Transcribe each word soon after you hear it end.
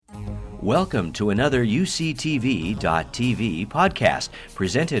Welcome to another UCTV.tv podcast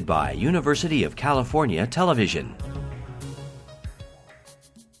presented by University of California Television.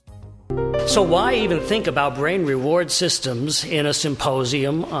 So why even think about brain reward systems in a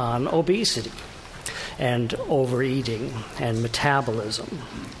symposium on obesity and overeating and metabolism?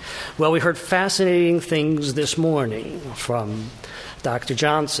 Well, we heard fascinating things this morning from Dr.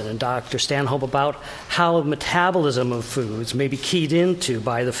 Johnson and Dr. Stanhope about how metabolism of foods may be keyed into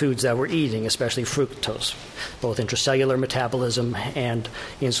by the foods that we're eating, especially fructose, both intracellular metabolism and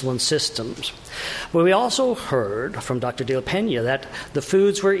insulin systems. But we also heard from Dr. De La Pena that the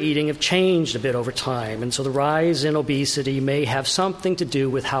foods we're eating have changed a bit over time, and so the rise in obesity may have something to do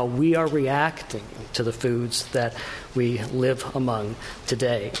with how we are reacting to the foods that we live among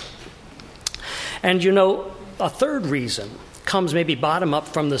today. And a third reason comes maybe bottom up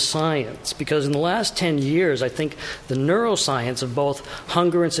from the science, because in the last 10 years, I think the neuroscience of both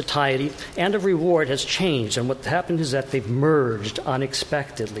hunger and satiety and of reward has changed. And what happened is that they've merged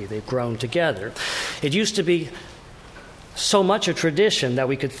unexpectedly. They've grown together. It used to be so much a tradition that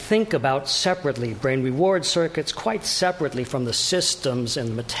we could think about separately brain reward circuits quite separately from the systems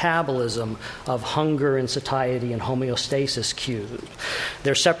and metabolism of hunger and satiety and homeostasis cues.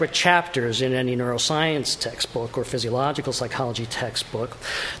 They're separate chapters in any neuroscience textbook or physiological psychology textbook.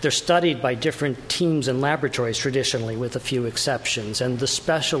 They're studied by different teams and laboratories traditionally, with a few exceptions, and the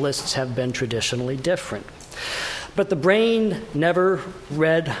specialists have been traditionally different. But the brain never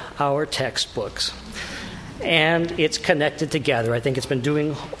read our textbooks. And it's connected together. I think it's been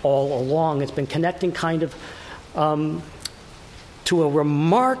doing all along. It's been connecting kind of to a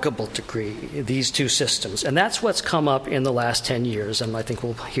remarkable degree, these two systems. And that's what's come up in the last 10 years, and I think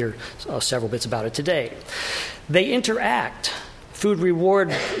we'll hear several bits about it today. They interact, food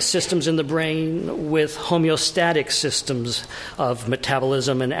reward systems in the brain, with homeostatic systems of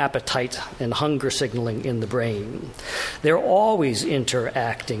metabolism and appetite and hunger signaling in the brain. They're always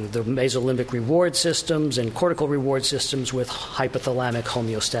interacting, the mesolimbic reward systems and cortical reward systems, with hypothalamic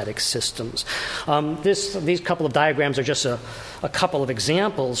homeostatic systems. These couple of diagrams are just a couple of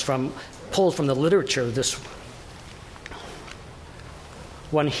examples pulled from the literature. This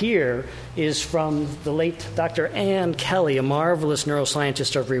one here is from the late Dr. Ann Kelly, a marvelous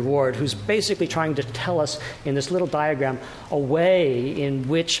neuroscientist of reward, who's basically trying to tell us in this little diagram a way in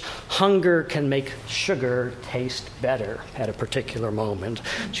which hunger can make sugar taste better at a particular moment.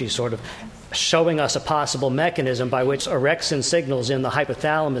 She's sort of showing us a possible mechanism by which orexin signals in the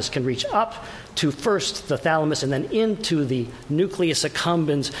hypothalamus can reach up to first the thalamus and then into the nucleus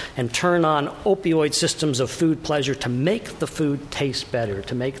accumbens and turn on opioid systems of food pleasure to make the food taste better,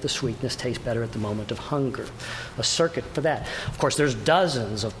 to make the sweetness taste better at the moment of hunger. A circuit for that. Of course, there's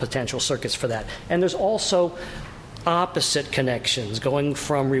dozens of potential circuits for that. And there's also opposite connections going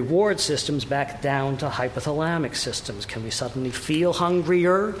from reward systems back down to hypothalamic systems. Can we suddenly feel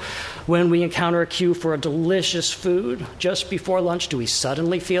hungrier when we encounter a cue for a delicious food just before lunch? Do we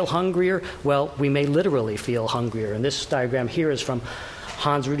suddenly feel hungrier? Well, we may literally feel hungrier. And this diagram here is from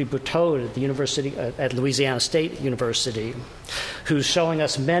Hans-Rudi Butow at the University at Louisiana State University, who's showing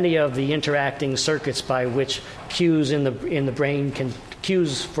us many of the interacting circuits by which cues in the brain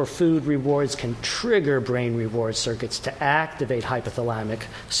cues for food rewards can trigger brain reward circuits to activate hypothalamic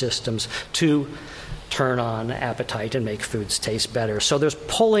systems to turn on appetite and make foods taste better. So there's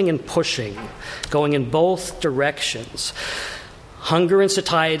pulling and pushing going in both directions. Hunger and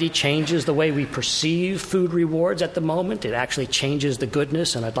satiety changes the way we perceive food rewards at the moment. It actually changes the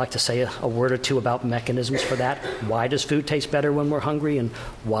goodness, and I'd like to say a word or two about mechanisms for that. Why does food taste better when we're hungry, and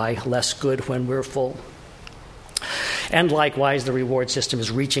why less good when we're full? And likewise, the reward system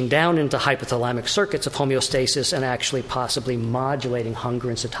is reaching down into hypothalamic circuits of homeostasis and actually possibly modulating hunger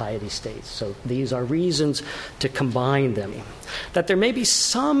and satiety states. So these are reasons to combine them. That there may be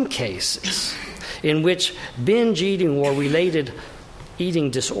some cases in which binge eating or related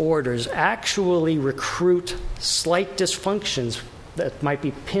eating disorders actually recruit slight dysfunctions that might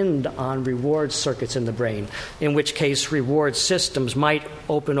be pinned on reward circuits in the brain, in which case reward systems might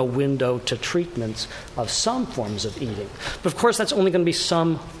open a window to treatments of some forms of eating. But of course, that's only going to be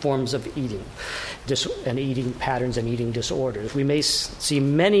some forms of eating and eating patterns and eating disorders. We may see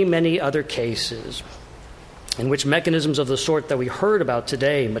many, many other cases in which mechanisms of the sort that we heard about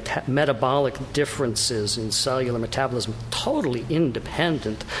today, metabolic differences in cellular metabolism, totally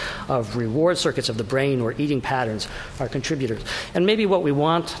independent of reward circuits of the brain or eating patterns, are contributors. And maybe what we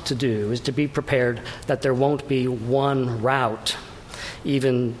want to do is to be prepared that there won't be one route,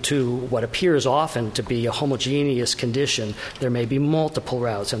 even to what appears often to be a homogeneous condition. There may be multiple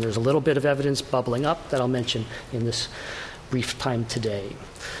routes, and there's a little bit of evidence bubbling up that I'll mention in this brief time today.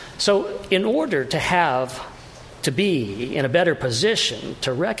 So in order to be in a better position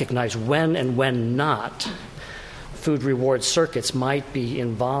to recognize when and when not food reward circuits might be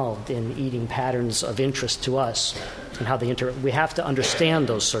involved in eating patterns of interest to us and how they we have to understand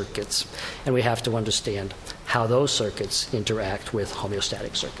those circuits, and we have to understand how those circuits interact with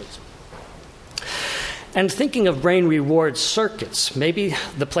homeostatic circuits. And thinking of brain reward circuits, maybe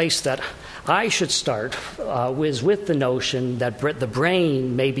the place that I should start is with the notion that the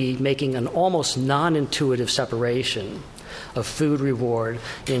brain may be making an almost non-intuitive separation of food reward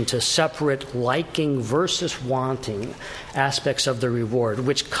into separate liking versus wanting aspects of the reward,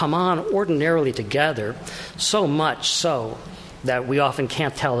 which come on ordinarily together, so much so that we often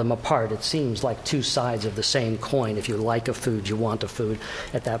can't tell them apart. It seems like two sides of the same coin. If you like a food, you want a food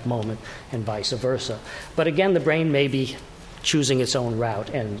at that moment, and vice versa. But again, the brain may be choosing its own route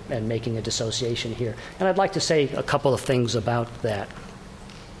and making a dissociation here. And I'd like to say a couple of things about that.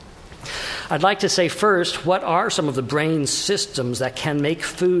 I'd like to say first, what are some of the brain systems that can make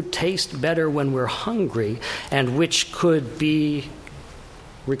food taste better when we're hungry, and which could be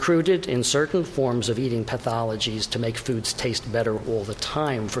recruited in certain forms of eating pathologies to make foods taste better all the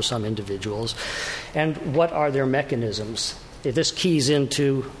time for some individuals? And what are their mechanisms? This keys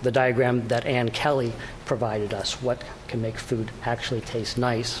into the diagram that Ann Kelly provided us. What can make food actually taste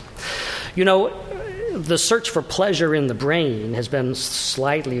nice? You know, the search for pleasure in the brain has been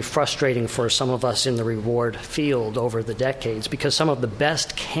slightly frustrating for some of us in the reward field over the decades, because some of the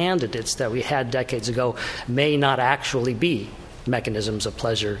best candidates that we had decades ago may not actually be mechanisms of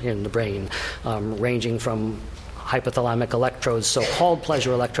pleasure in the brain, ranging from hypothalamic electrodes, so-called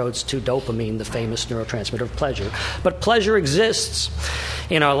pleasure electrodes, to dopamine, the famous neurotransmitter of pleasure. But pleasure exists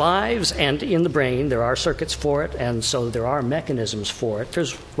in our lives and in the brain. There are circuits for it, and so there are mechanisms for it.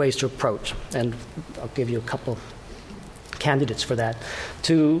 There's ways to approach, and I'll give you a couple candidates for that.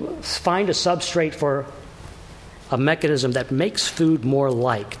 To find a substrate for a mechanism that makes food more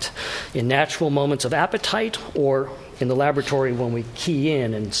liked in natural moments of appetite, or in the laboratory when we key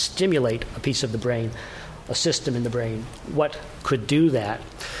in and stimulate a piece of the brain, a system in the brain. What could do that?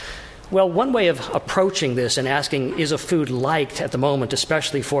 Well, one way of approaching this and asking, is a food liked at the moment,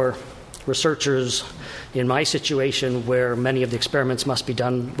 especially for researchers in my situation where many of the experiments must be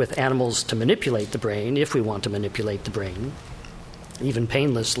done with animals to manipulate the brain, if we want to manipulate the brain, even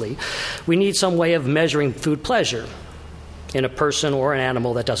painlessly, we need some way of measuring food pleasure in a person or an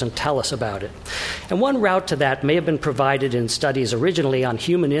animal that doesn't tell us about it. And one route to that may have been provided in studies originally on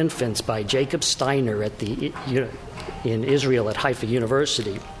human infants by Jacob Steiner in Israel at Haifa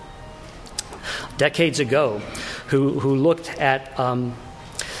University decades ago, who looked at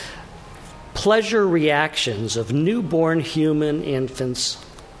pleasure reactions of newborn human infants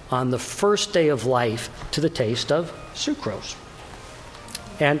on the first day of life to the taste of sucrose.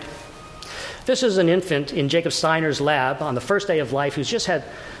 And this is an infant in Jacob Steiner's lab on the first day of life who's just had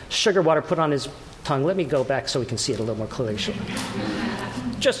sugar water put on his tongue. Let me go back so we can see it a little more clearly.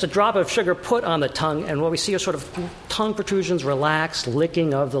 Just a drop of sugar put on the tongue, and what we see are sort of tongue protrusions, relaxed,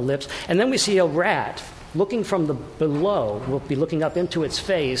 licking of the lips. And then we see a rat looking from the below. We'll be looking up into its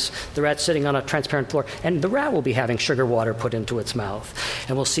face. The rat's sitting on a transparent floor, and the rat will be having sugar water put into its mouth.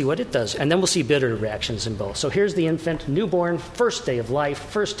 And we'll see what it does. And then we'll see bitter reactions in both. So here's the infant, newborn, first day of life,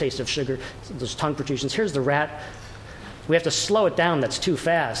 first taste of sugar, those tongue protrusions. Here's the rat. We have to slow it down. That's too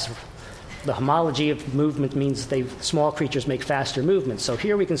fast. The homology of movement means small creatures make faster movements. So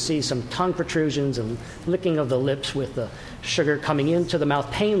here we can see some tongue protrusions and licking of the lips with the sugar coming into the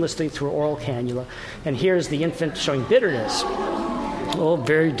mouth painlessly through oral cannula. And here's the infant showing bitterness. Oh,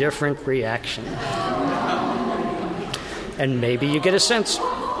 very different reaction. And maybe you get a sense.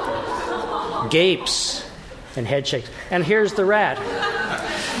 Gapes and head shakes. And here's the rat.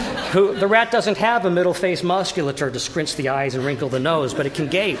 The rat doesn't have a middle face musculature to scrunch the eyes and wrinkle the nose, but it can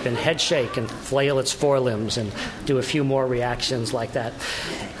gape and head shake and flail its forelimbs and do a few more reactions like that.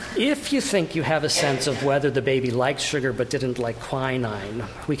 If you think you have a sense of whether the baby liked sugar but didn't like quinine,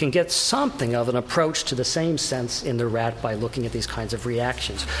 we can get something of an approach to the same sense in the rat by looking at these kinds of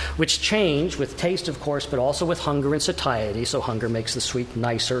reactions, which change with taste, of course, but also with hunger and satiety. So hunger makes the sweet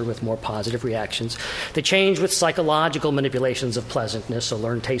nicer with more positive reactions. They change with psychological manipulations of pleasantness. So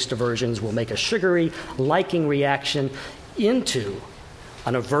learned taste aversions will make a sugary liking reaction into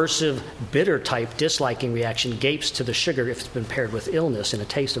an aversive, bitter-type disliking reaction, gapes to the sugar if it's been paired with illness in a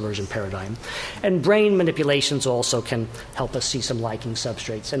taste aversion paradigm. And brain manipulations also can help us see some liking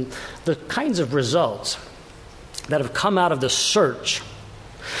substrates. And the kinds of results that have come out of the search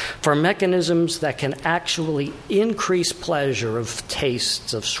for mechanisms that can actually increase pleasure of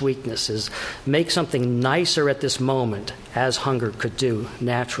tastes, of sweetnesses, make something nicer at this moment, as hunger could do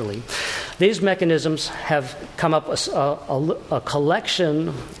naturally. These mechanisms have come up with a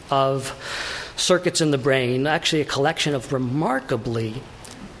collection of circuits in the brain, actually a collection of remarkably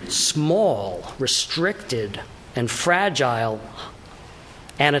small, restricted, and fragile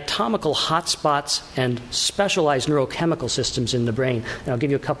anatomical hotspots and specialized neurochemical systems in the brain. And I'll give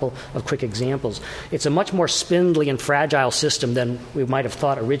you a couple of quick examples. It's a much more spindly and fragile system than we might have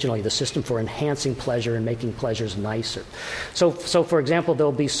thought originally, the system for enhancing pleasure and making pleasures nicer. So for example,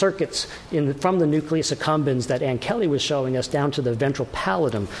 there'll be circuits from the nucleus accumbens that Ann Kelly was showing us down to the ventral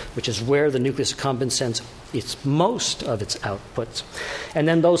pallidum, which is where the nucleus accumbens sends most of its outputs. And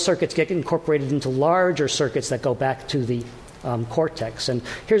then those circuits get incorporated into larger circuits that go back to the cortex. And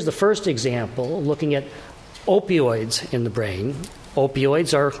here's the first example, looking at opioids in the brain.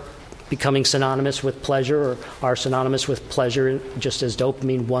 Opioids are becoming synonymous with pleasure, or are synonymous with pleasure just as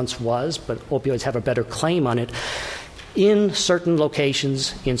dopamine once was, but opioids have a better claim on it in certain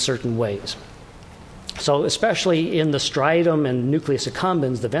locations in certain ways. So especially in the striatum and nucleus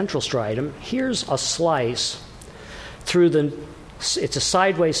accumbens, the ventral striatum, here's a slice it's a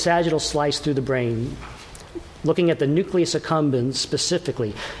sideways sagittal slice through the brain, looking at the nucleus accumbens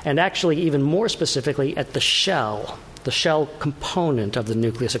specifically, and actually even more specifically at the shell component of the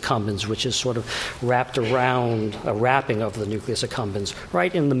nucleus accumbens, which is sort of wrapped around a wrapping of the nucleus accumbens,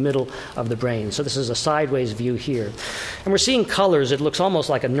 right in the middle of the brain. So this is a sideways view here. And we're seeing colors. It looks almost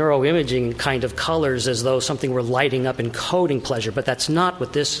like a neuroimaging kind of colors, as though something were lighting up and coding pleasure, but that's not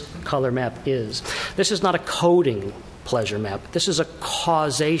what this color map is. This is not a coding pleasure map. This is a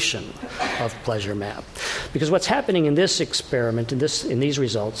causation of pleasure map. Because what's happening in this experiment, in these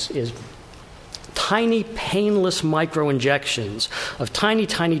results, is tiny, painless microinjections of tiny,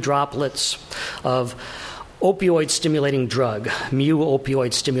 tiny droplets of opioid-stimulating drug,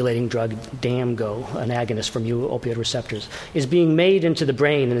 mu-opioid-stimulating drug, Damgo, an agonist for mu-opioid receptors, is being made into the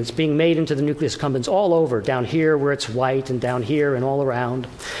brain, and it's being made into the nucleus accumbens all over, down here where it's white, and down here and all around.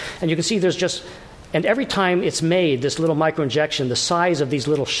 And you can see and every time it's made, this little microinjection, the size of these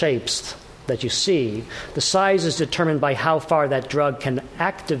little shapes that you see, the size is determined by how far that drug can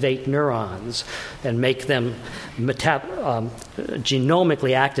activate neurons and make them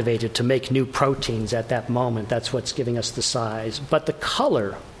genomically activated to make new proteins at that moment. That's what's giving us the size. But the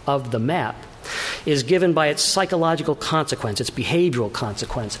color of the map is given by its psychological consequence, its behavioral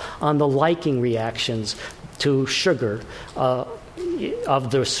consequence on the liking reactions to sugar of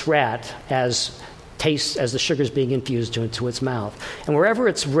this rat as the sugar is being infused into its mouth. And wherever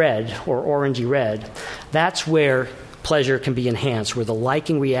it's red or orangey red, that's where pleasure can be enhanced, where the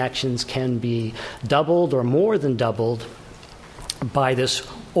liking reactions can be doubled or more than doubled by this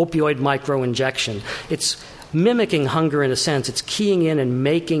opioid microinjection. It's mimicking hunger in a sense. It's keying in and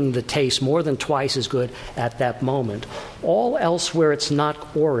making the taste more than twice as good at that moment. All else where it's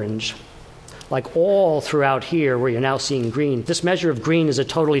not orange, like all throughout here where you're now seeing green, this measure of green is a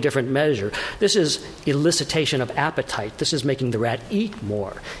totally different measure. This is elicitation of appetite. This is making the rat eat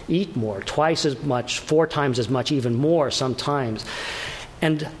more, twice as much, 4 times as much, even more sometimes.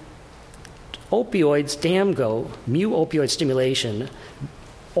 And opioids, Damgo, mu-opioid stimulation,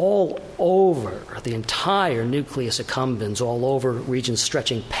 all over the entire nucleus accumbens, all over regions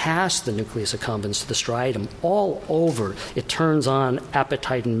stretching past the nucleus accumbens to the striatum, all over, it turns on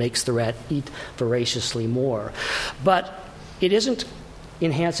appetite and makes the rat eat voraciously more. But it isn't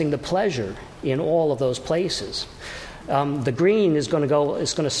enhancing the pleasure in all of those places. The green is going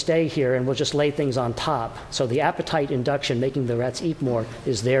to stay here, and we'll just lay things on top. So the appetite induction, making the rats eat more,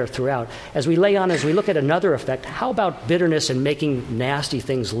 is there throughout. As we look at another effect, how about bitterness and making nasty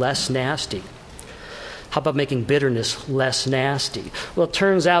things less nasty? How about making bitterness less nasty? Well, it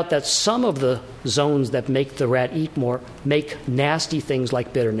turns out that some of the zones that make the rat eat more make nasty things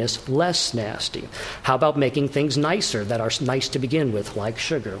like bitterness less nasty. How about making things nicer that are nice to begin with, like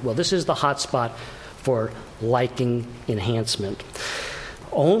sugar? Well, this is the hot spot for liking enhancement.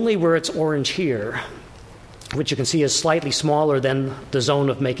 Only where it's orange here, which you can see is slightly smaller than the zone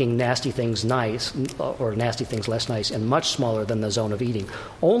of making nasty things nice, or nasty things less nice, and much smaller than the zone of eating.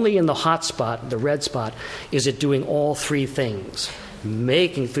 Only in the hot spot, the red spot, is it doing all 3 things.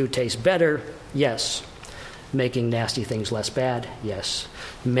 Making food taste better, yes. Making nasty things less bad? Yes.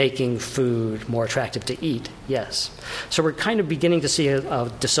 Making food more attractive to eat? Yes. So we're kind of beginning to see a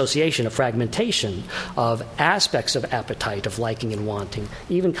dissociation, a fragmentation of aspects of appetite, of liking and wanting,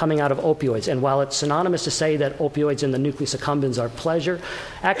 even coming out of opioids. And while it's synonymous to say that opioids in the nucleus accumbens are pleasure,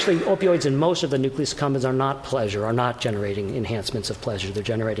 actually opioids in most of the nucleus accumbens are not pleasure, are not generating enhancements of pleasure. They're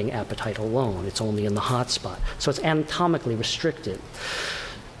generating appetite alone. It's only in the hot spot. So it's anatomically restricted.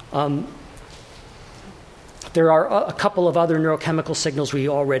 There are a couple of other neurochemical signals we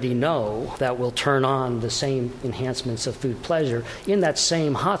already know that will turn on the same enhancements of food pleasure in that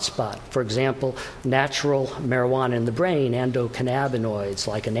same hotspot. For example, natural marijuana in the brain, endocannabinoids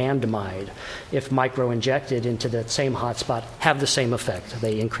like anandamide, if microinjected into that same hotspot, have the same effect.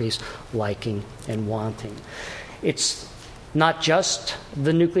 They increase liking and wanting. It's not just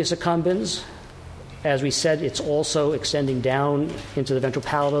the nucleus accumbens. As we said, it's also extending down into the ventral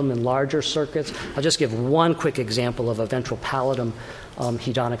pallidum in larger circuits. I'll just give one quick example of a ventral pallidum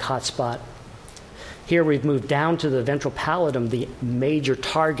hedonic hotspot. Here we've moved down to the ventral pallidum, the major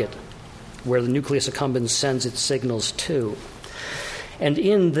target where the nucleus accumbens sends its signals to. And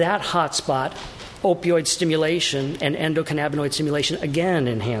in that hotspot, opioid stimulation and endocannabinoid stimulation again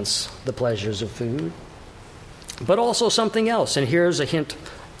enhance the pleasures of food. But also something else, and here's a hint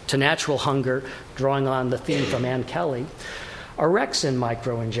to natural hunger, drawing on the theme from Ann Kelly. Orexin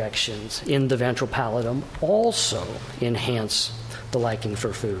microinjections in the ventral pallidum also enhance the liking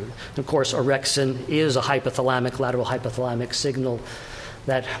for food. Of course, orexin is a hypothalamic, lateral hypothalamic signal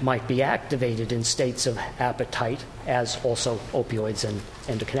that might be activated in states of appetite, as also opioids and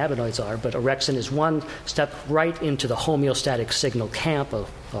endocannabinoids are. But orexin is one step right into the homeostatic signal camp, a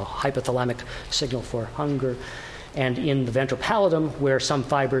hypothalamic signal for hunger. And in the ventral pallidum, where some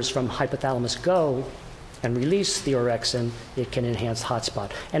fibers from hypothalamus go and release the orexin, it can enhance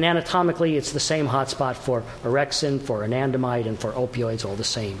hotspot. And anatomically, it's the same hotspot for orexin, for anandamide, and for opioids, all the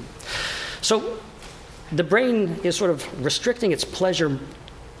same. So the brain is sort of restricting its pleasure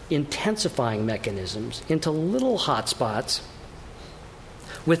intensifying mechanisms into little hotspots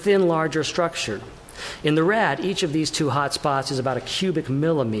within larger structure. In the rat, each of these two hotspots is about a cubic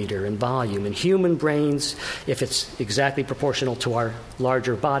millimeter in volume. In human brains, if it's exactly proportional to our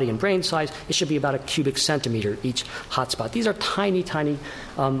larger body and brain size, it should be about a cubic centimeter each hotspot. These are tiny, tiny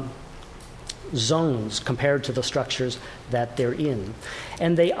zones compared to the structures that they're in.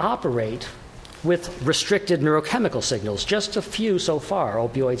 And they operate with restricted neurochemical signals, just a few so far,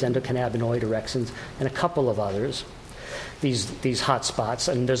 opioids, endocannabinoid, orexins, and a couple of others. These hot spots,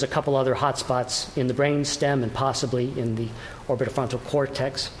 and there's a couple other hot spots in the brain stem and possibly in the orbitofrontal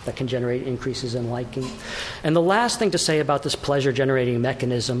cortex that can generate increases in liking. And the last thing to say about this pleasure-generating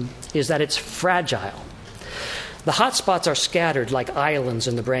mechanism is that it's fragile. The hot spots are scattered like islands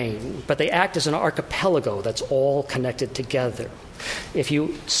in the brain, but they act as an archipelago that's all connected together. If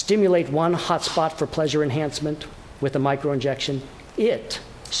you stimulate one hot spot for pleasure enhancement with a microinjection, it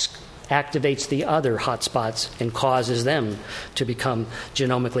activates the other hotspots and causes them to become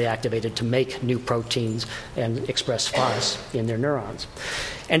genomically activated to make new proteins and express phos in their neurons.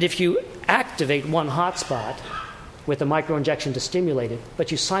 And if you activate one hotspot with a microinjection to stimulate it,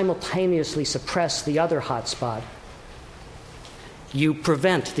 but you simultaneously suppress the other hotspot, you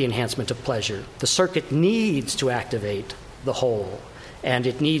prevent the enhancement of pleasure. The circuit needs to activate the whole, and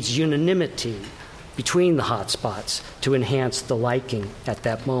it needs unanimity between the hot spots to enhance the liking at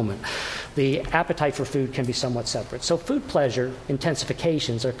that moment. The appetite for food can be somewhat separate. So food pleasure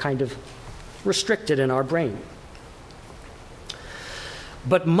intensifications are kind of restricted in our brain.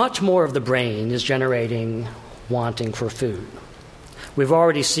 But much more of the brain is generating wanting for food. We've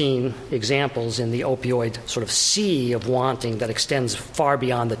already seen examples in the opioid sort of sea of wanting that extends far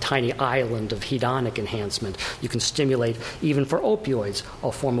beyond the tiny island of hedonic enhancement. You can stimulate, even for opioids,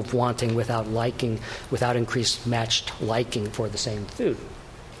 a form of wanting without liking, without increased matched liking for the same food.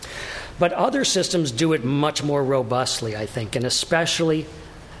 But other systems do it much more robustly, I think, and especially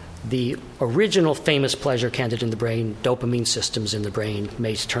the original famous pleasure candidate in the brain, dopamine systems in the brain,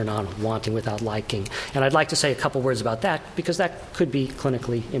 may turn on wanting without liking. And I'd like to say a couple words about that because that could be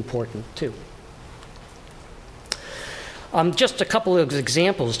clinically important too. Just a couple of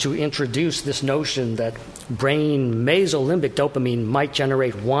examples to introduce this notion that brain mesolimbic dopamine might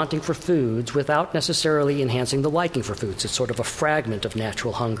generate wanting for foods without necessarily enhancing the liking for foods. It's sort of a fragment of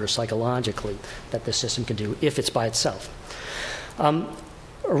natural hunger psychologically that this system can do if it's by itself.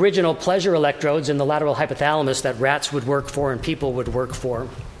 Original pleasure electrodes in the lateral hypothalamus that rats would work for and people would work for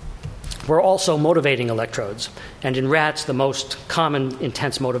were also motivating electrodes. And in rats, the most common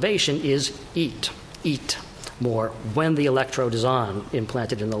intense motivation is eat. more when the electrode is on,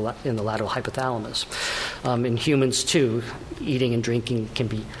 implanted in the lateral hypothalamus. In humans, too, eating and drinking can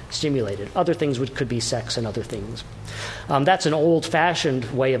be stimulated. Other things could be sex and other things. That's an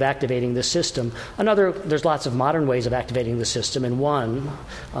old-fashioned way of activating the system. There's lots of modern ways of activating the system, and one,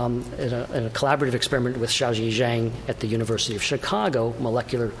 in a collaborative experiment with Xiaoji Zhang at the University of Chicago,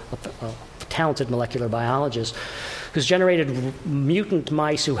 talented molecular biologist, who's generated mutant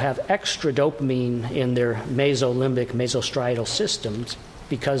mice who have extra dopamine in their mesolimbic, mesostriatal systems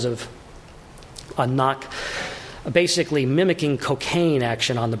because of a knock, basically mimicking cocaine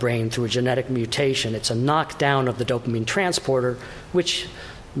action on the brain through a genetic mutation. It's a knockdown of the dopamine transporter, which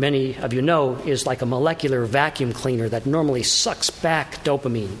many of you know is like a molecular vacuum cleaner that normally sucks back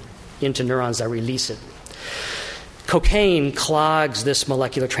dopamine into neurons that release it. Cocaine clogs this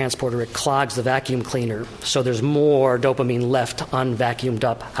molecular transporter. It clogs the vacuum cleaner, so there's more dopamine left unvacuumed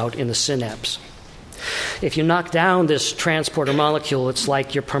up out in the synapse. If you knock down this transporter molecule, it's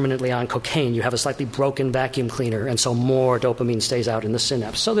like you're permanently on cocaine. You have a slightly broken vacuum cleaner, and so more dopamine stays out in the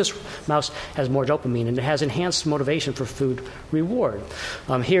synapse. So this mouse has more dopamine, and it has enhanced motivation for food reward.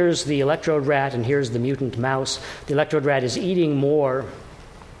 Here's the electrode rat, and here's the mutant mouse. The electrode rat is eating more,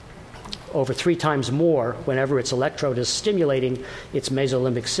 over 3 times more, whenever its electrode is stimulating its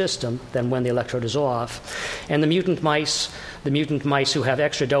mesolimbic system than when the electrode is off. And the mutant mice who have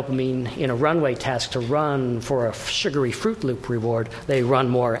extra dopamine in a runway task to run for a sugary Fruit Loop reward, they run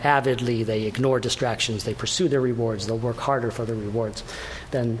more avidly, they ignore distractions, they pursue their rewards, they'll work harder for their rewards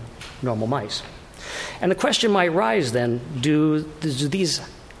than normal mice. And the question might rise then, do these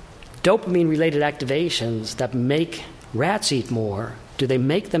dopamine-related activations that make rats eat more, do they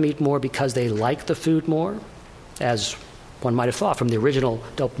make them eat more because they like the food more, as one might have thought from the original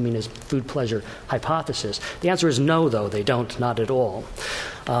dopamine as food pleasure hypothesis? The answer is no, though. They don't, not at all.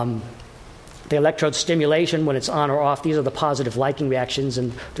 The electrode stimulation, when it's on or off, these are the positive liking reactions,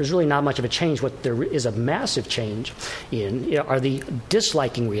 and there's really not much of a change. What there is a massive change in are the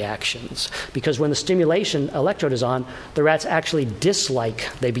disliking reactions, because when the stimulation electrode is on, the rats actually dislike,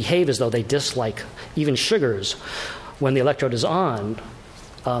 they behave as though they dislike even sugars when the electrode is on,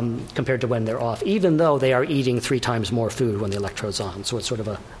 compared to when they're off, even though they are eating 3 times more food when the electrode's on. So it's sort of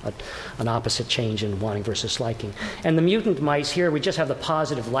an opposite change in wanting versus liking. And the mutant mice here, we just have the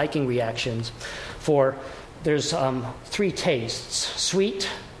positive liking reactions for, there's 3 tastes: sweet,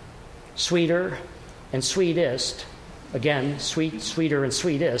 sweeter, and sweetest. Again, sweet, sweeter, and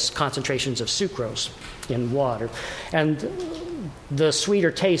sweetest, concentrations of sucrose in water. And the sweeter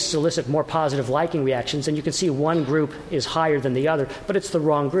tastes elicit more positive liking reactions, and you can see one group is higher than the other, but it's the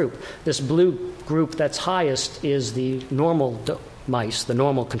wrong group. This blue group that's highest is the normal mice, the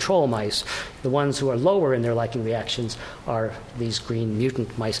normal control mice. The ones who are lower in their liking reactions are these green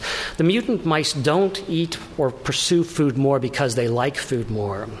mutant mice. The mutant mice don't eat or pursue food more because they like food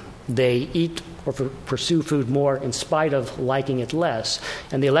more. They eat or pursue food more in spite of liking it less.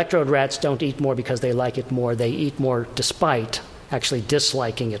 And the electrode rats don't eat more because they like it more. They eat more despite actually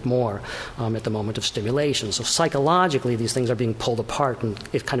disliking it more at the moment of stimulation. So psychologically, these things are being pulled apart, and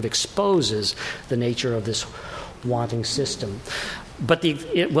it kind of exposes the nature of this wanting system. But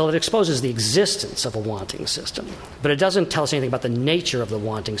it exposes the existence of a wanting system, but it doesn't tell us anything about the nature of the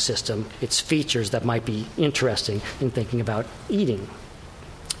wanting system, its features that might be interesting in thinking about eating.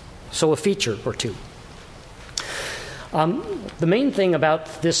 So a feature or two. The main thing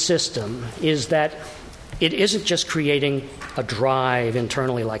about this system is that it isn't just creating a drive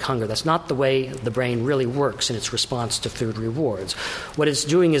internally like hunger. That's not the way the brain really works in its response to food rewards. What it's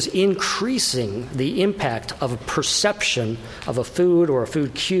doing is increasing the impact of a perception of a food or a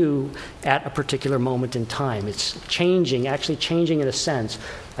food cue at a particular moment in time. It's actually changing in a sense.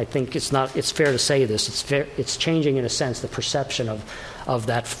 I think it's fair to say this. It's changing in a sense the perception of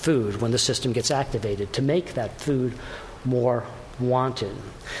that food when the system gets activated to make that food more wanted.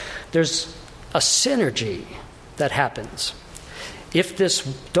 There's a synergy that happens. If this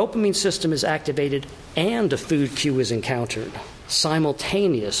dopamine system is activated and a food cue is encountered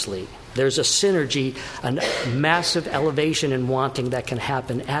simultaneously, there's a synergy, a massive elevation in wanting that can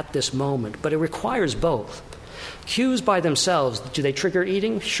happen at this moment, but it requires both. Cues by themselves, do they trigger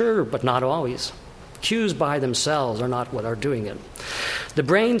eating? Sure, but not always. Cues by themselves are not what are doing it. The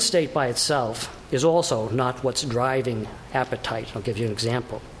brain state by itself is also not what's driving appetite. I'll give you an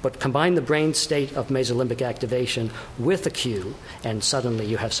example. But combine the brain state of mesolimbic activation with a cue, and suddenly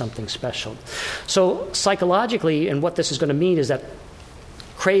you have something special. So psychologically, and what this is going to mean is that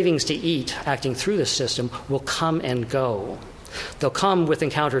cravings to eat, acting through this system, will come and go. They'll come with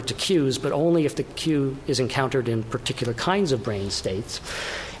encounter to cues, but only if the cue is encountered in particular kinds of brain states.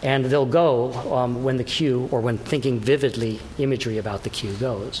 And they'll go when the cue, or when thinking vividly imagery about the cue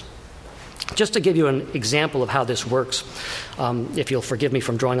goes. Just to give you an example of how this works, if you'll forgive me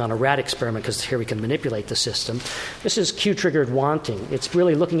from drawing on a rat experiment, because here we can manipulate the system. This is cue-triggered wanting. It's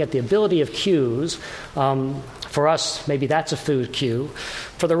really looking at the ability of cues. For us, maybe that's a food cue.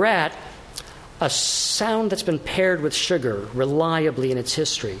 For the rat, a sound that's been paired with sugar reliably in its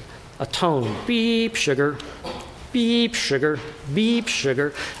history, a tone, beep, sugar, beep, sugar, beep,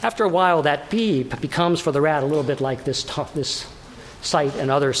 sugar. After a while, that beep becomes for the rat a little bit like this sight and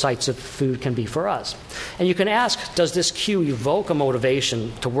other sights of food can be for us. And you can ask, does this cue evoke a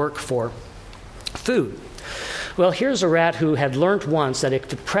motivation to work for food? Well, here's a rat who had learned once that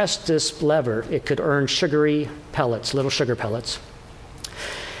if it pressed this lever, it could earn sugary pellets, little sugar pellets.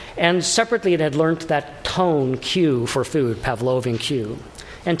 And separately, it had learned that tone cue for food, Pavlovian cue.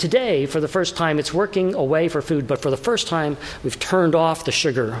 And today, for the first time, it's working away for food, but for the first time, we've turned off the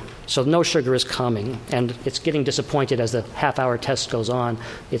sugar, so no sugar is coming. And it's getting disappointed as the half-hour test goes on.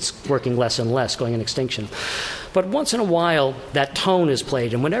 It's working less and less, going in extinction. But once in a while, that tone is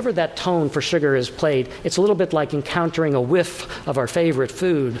played, and whenever that tone for sugar is played, it's a little bit like encountering a whiff of our favorite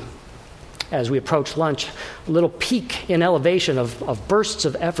food. As we approach lunch, a little peak in elevation of bursts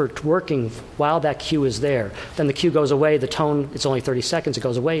of effort working while that cue is there. Then the cue goes away, the tone, it's only 30 seconds, it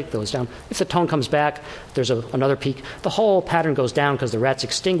goes away, it goes down. If the tone comes back, there's another peak. The whole pattern goes down because the rat's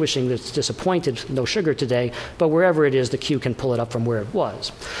extinguishing, it's disappointed, no sugar today, but wherever it is, the cue can pull it up from where it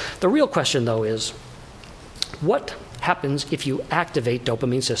was. The real question, though, is what happens if you activate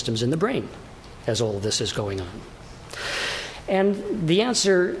dopamine systems in the brain as all of this is going on? And the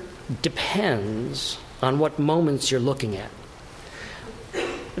answer depends on what moments you're looking at.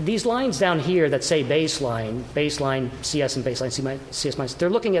 These lines down here that say baseline, CS and baseline CS minus, they're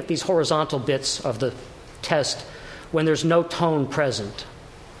looking at these horizontal bits of the test when there's no tone present.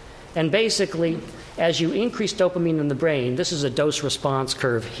 And basically, as you increase dopamine in the brain, this is a dose-response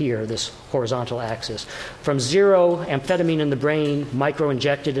curve here, this horizontal axis. From 0 amphetamine in the brain,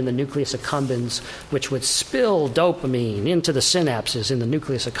 micro-injected in the nucleus accumbens, which would spill dopamine into the synapses in the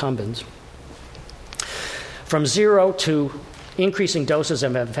nucleus accumbens. From 0 to increasing doses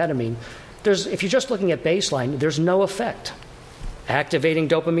of amphetamine, if you're just looking at baseline, there's no effect. Activating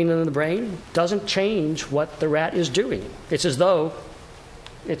dopamine in the brain doesn't change what the rat is doing. It's as though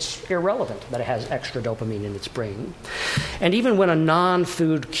it's irrelevant that it has extra dopamine in its brain. And even when a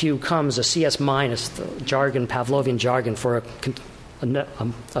non-food cue comes, a CS minus, the jargon, Pavlovian jargon for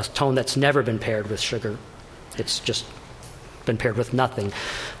a tone that's never been paired with sugar, it's just been paired with nothing,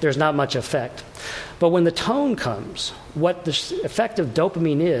 there's not much effect. But when the tone comes, what the effect of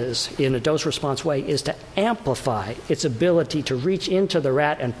dopamine is, in a dose-response way, is to amplify its ability to reach into the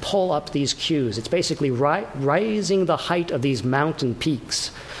rat and pull up these cues. It's basically raising the height of these mountain peaks,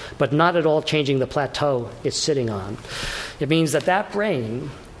 but not at all changing the plateau it's sitting on. It means that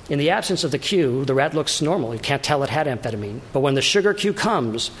brain, in the absence of the cue, the rat looks normal. You can't tell it had amphetamine. But when the sugar cue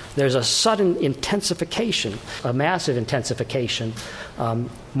comes, there's a sudden intensification, a massive intensification,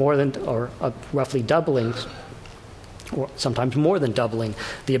 roughly doubling, or sometimes more than doubling,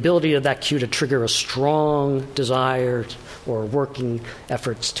 the ability of that cue to trigger a strong desire or working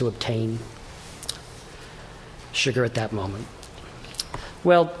efforts to obtain sugar at that moment.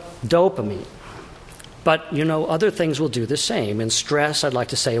 Well, dopamine. But, other things will do the same. In stress, I'd like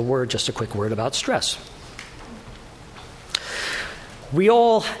to say just a quick word about stress. We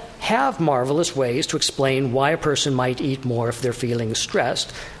all have marvelous ways to explain why a person might eat more if they're feeling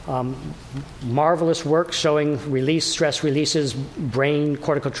stressed. Marvelous work showing stress releases brain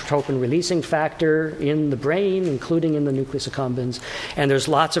corticotropin releasing factor in the brain, including in the nucleus accumbens. And there's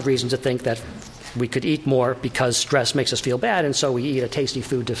lots of reasons to think that we could eat more because stress makes us feel bad, and so we eat a tasty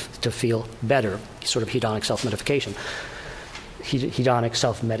food to feel better, sort of hedonic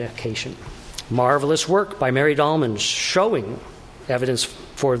self-medication. Marvelous work by Mary Dahlman showing evidence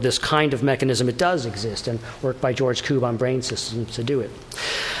for this kind of mechanism. It does exist, and work by George Koob on brain systems to do it.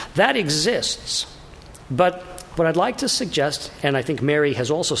 That exists, but what I'd like to suggest, and I think Mary has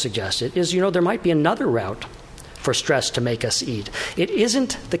also suggested, is, there might be another route for stress to make us eat. It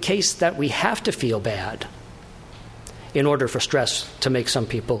isn't the case that we have to feel bad in order for stress to make some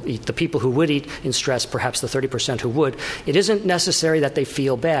people eat. The people who would eat in stress, perhaps the 30% who would, it isn't necessary that they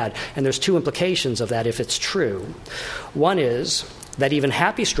feel bad. And there's two implications of that if it's true. One is that even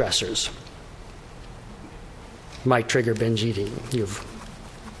happy stressors might trigger binge eating. You've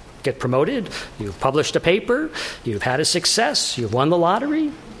get promoted, you've published a paper, you've had a success, you've won the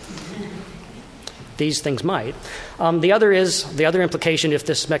lottery. these things might. The other implication, if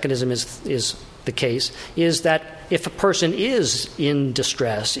this mechanism is the case, is that if a person is in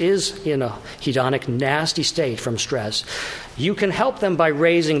distress, is in a hedonic nasty state from stress, you can help them by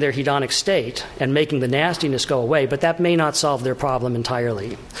raising their hedonic state and making the nastiness go away, but that may not solve their problem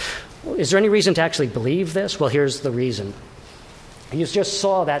entirely. Is there any reason to actually believe this? Well, here's the reason. You just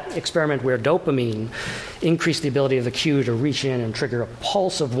saw that experiment where dopamine increased the ability of the cue to reach in and trigger a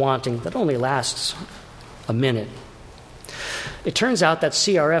pulse of wanting that only lasts a minute. It turns out that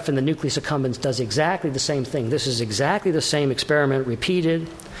CRF in the nucleus accumbens does exactly the same thing. This is exactly the same experiment repeated.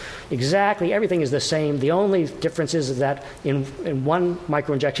 Exactly, everything is the same. The only difference is that in one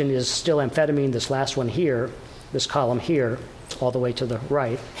microinjection is still amphetamine, this last one here, this column here, all the way to the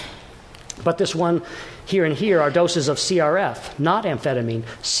right. But this one here and here are doses of CRF, not amphetamine,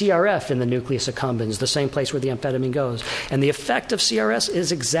 CRF in the nucleus accumbens, the same place where the amphetamine goes. And the effect of CRS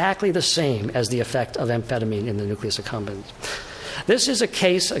is exactly the same as the effect of amphetamine in the nucleus accumbens. This is a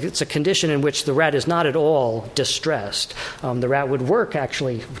case, it's a condition in which the rat is not at all distressed. The rat would work,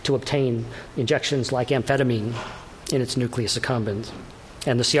 actually, to obtain injections like amphetamine in its nucleus accumbens.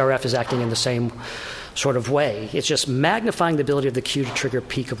 And the CRF is acting in the same sort of way. It's just magnifying the ability of the cue to trigger a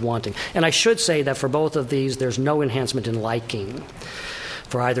peak of wanting. And I should say that for both of these, there's no enhancement in liking.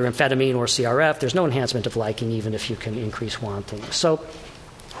 For either amphetamine or CRF, there's no enhancement of liking, even if you can increase wanting. So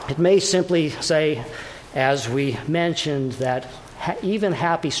it may simply say, as we mentioned, that even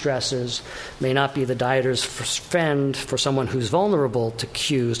happy stresses may not be the dieter's friend for someone who's vulnerable to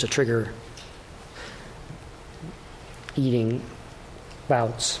cues to trigger eating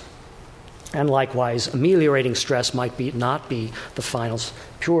bouts. And likewise, ameliorating stress might not be the final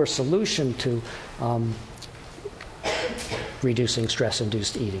pure solution to reducing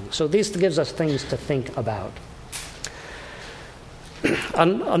stress-induced eating. So this gives us things to think about.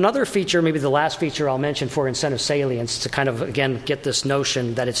 Another feature, maybe the last feature I'll mention for incentive salience, to kind of, again, get this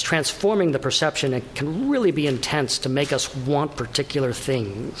notion that it's transforming the perception and can really be intense to make us want particular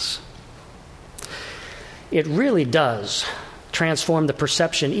things. It really does transform the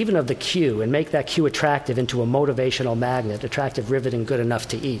perception even of the cue and make that cue attractive into a motivational magnet, attractive, riveting, good enough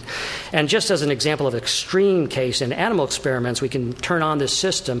to eat. And just as an example of extreme case, in animal experiments, we can turn on this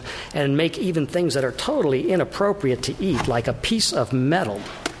system and make even things that are totally inappropriate to eat, like a piece of metal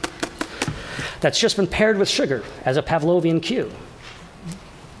that's just been paired with sugar as a Pavlovian cue.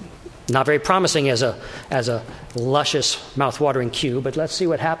 Not very promising as a luscious, mouth-watering cue, but let's see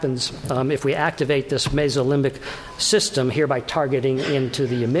what happens if we activate this mesolimbic system here by targeting into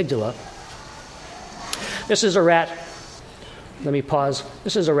the amygdala. This is a rat. Let me pause.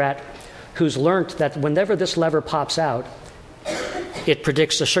 This is a rat who's learned that whenever this lever pops out, it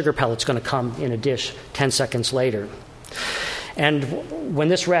predicts a sugar pellet's going to come in a dish 10 seconds later. And when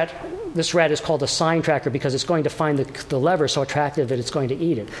this rat is called a sign tracker because it's going to find the lever so attractive that it's going to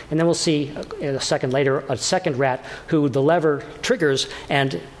eat it. And then we'll see a second later a second rat who the lever triggers,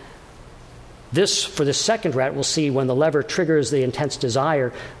 and for this second rat, we'll see when the lever triggers the intense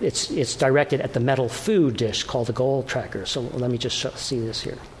desire, it's directed at the metal food dish called the goal tracker. So let me just see this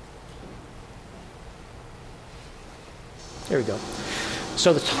here. There we go.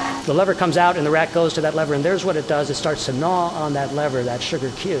 So the lever comes out, and the rat goes to that lever, and there's what it does. It starts to gnaw on that lever, that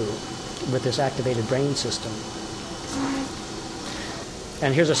sugar cue, with this activated brain system.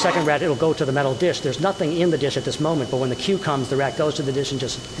 And here's a second rat. It'll go to the metal dish. There's nothing in the dish at this moment, but when the cue comes, the rat goes to the dish and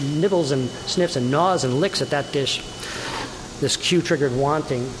just nibbles and sniffs and gnaws and licks at that dish, this cue-triggered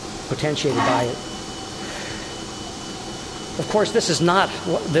wanting potentiated by it. Of course, this is not...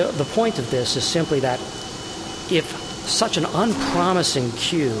 The point of this is simply that if such an unpromising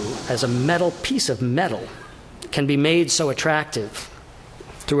cue as a piece of metal can be made so attractive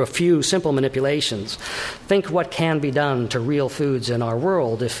through a few simple manipulations, think what can be done to real foods in our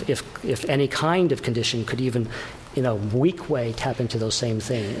world if any kind of condition could even, in a weak way, tap into those same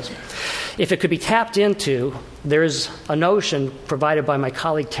things. If it could be tapped into, there's a notion provided by my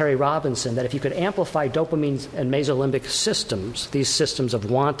colleague Terry Robinson that if you could amplify dopamine and mesolimbic systems, these systems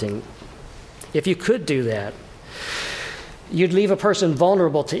of wanting, if you could do that, you'd leave a person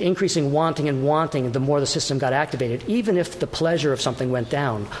vulnerable to increasing wanting the more the system got activated, even if the pleasure of something went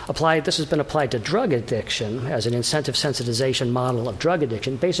down. This has been applied to drug addiction as an incentive sensitization model of drug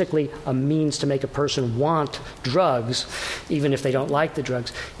addiction, basically a means to make a person want drugs, even if they don't like the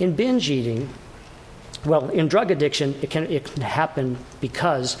drugs. In binge eating, in drug addiction, it can happen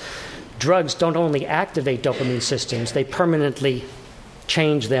because drugs don't only activate dopamine systems, they permanently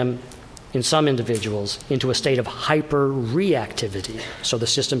change them in some individuals into a state of hyper-reactivity. So the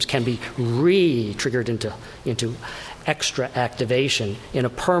systems can be re-triggered into extra activation in a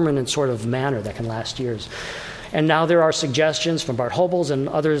permanent sort of manner that can last years. And now there are suggestions from Bart Hobels and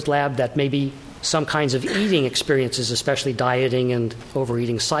others' lab that maybe some kinds of eating experiences, especially dieting and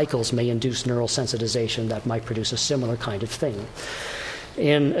overeating cycles, may induce neural sensitization that might produce a similar kind of thing.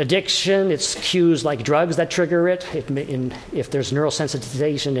 In addiction, it's cues like drugs that trigger it. If there's neural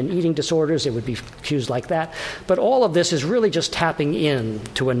sensitization in eating disorders, it would be cues like that. But all of this is really just tapping in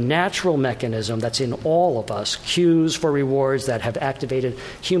to a natural mechanism that's in all of us, cues for rewards that have activated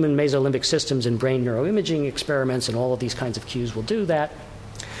human mesolimbic systems in brain neuroimaging experiments, and all of these kinds of cues will do that.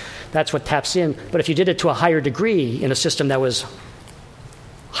 That's what taps in. But if you did it to a higher degree in a system that was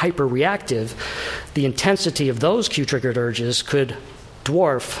hyper-reactive, the intensity of those cue-triggered urges could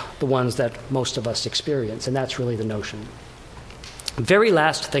dwarf the ones that most of us experience, and that's really the notion. Very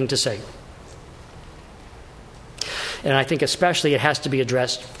last thing to say, and I think especially it has to be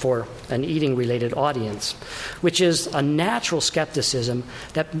addressed for an eating-related audience, which is a natural skepticism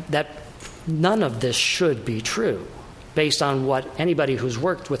that none of this should be true, based on what anybody who's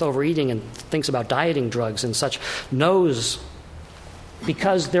worked with overeating and thinks about dieting drugs and such knows,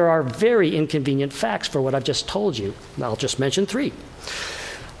 because there are very inconvenient facts for what I've just told you. I'll just mention 3.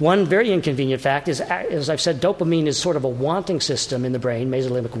 One very inconvenient fact is, as I've said, dopamine is sort of a wanting system in the brain,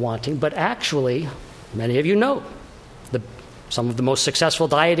 mesolimbic wanting, but actually, many of you know, some of the most successful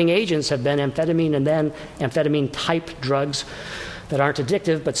dieting agents have been amphetamine and then amphetamine-type drugs that aren't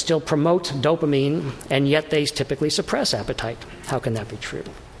addictive but still promote dopamine, and yet they typically suppress appetite. How can that be true?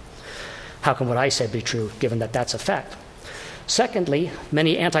 How can what I said be true, given that that's a fact? Secondly,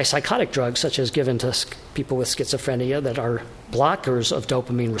 many antipsychotic drugs, such as given to people with schizophrenia, that are blockers of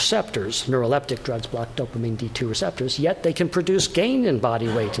dopamine receptors, neuroleptic drugs block dopamine D2 receptors, yet they can produce gain in body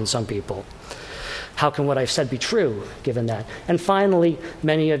weight in some people. How can what I've said be true, given that? And finally,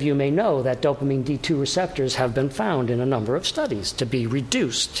 many of you may know that dopamine D2 receptors have been found in a number of studies to be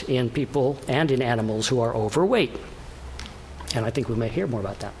reduced in people and in animals who are overweight. And I think we may hear more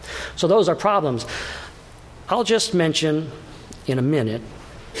about that. So those are problems. I'll just mention in a minute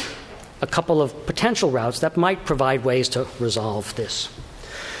a couple of potential routes that might provide ways to resolve this.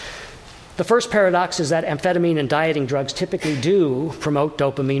 The first paradox is that amphetamine and dieting drugs typically do promote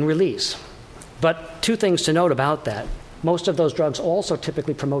dopamine release. But 2 things to note about that. Most of those drugs also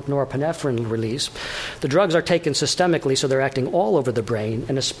typically promote norepinephrine release. The drugs are taken systemically, so they're acting all over the brain,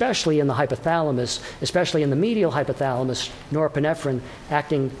 and especially in the hypothalamus, especially in the medial hypothalamus, norepinephrine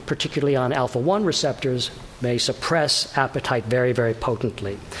acting particularly on alpha-1 receptors may suppress appetite very, very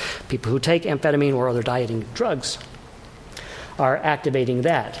potently. People who take amphetamine or other dieting drugs are activating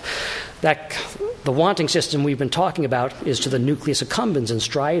that. The wanting system we've been talking about is to the nucleus accumbens and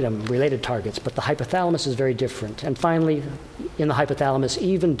striatum related targets, but the hypothalamus is very different. And finally, in the hypothalamus,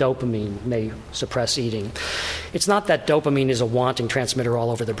 even dopamine may suppress eating. It's not that dopamine is a wanting transmitter all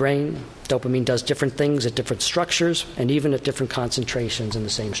over the brain. Dopamine does different things at different structures and even at different concentrations in the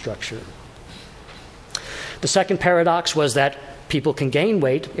same structure. The second paradox was that people can gain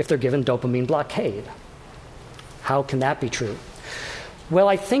weight if they're given dopamine blockade. How can that be true? Well,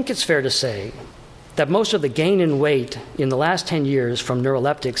 I think it's fair to say that most of the gain in weight in the last 10 years from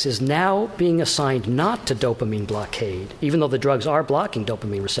neuroleptics is now being assigned not to dopamine blockade, even though the drugs are blocking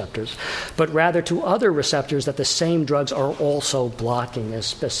dopamine receptors, but rather to other receptors that the same drugs are also blocking,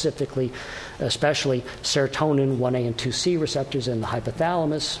 especially serotonin 1A and 2C receptors in the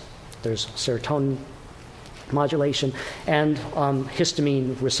hypothalamus. There's serotonin modulation, and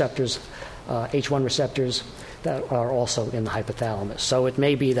histamine receptors, H1 receptors, that are also in the hypothalamus. So it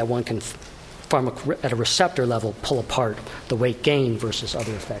may be that one can at a receptor level pull apart the weight gain versus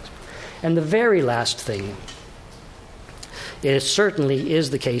other effects. And the very last thing, it certainly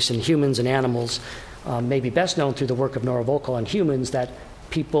is the case in humans and animals, maybe best known through the work of Nora Volkow on humans, that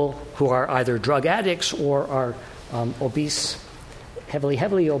people who are either drug addicts or are obese,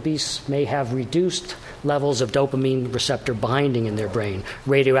 heavily obese, may have reduced levels of dopamine receptor binding in their brain.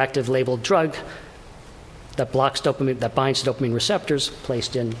 Radioactive labeled drug that blocks dopamine, that binds to dopamine receptors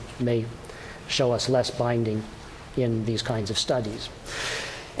placed in, may show us less binding in these kinds of studies.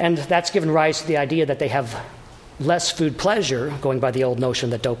 And that's given rise to the idea that they have less food pleasure, going by the old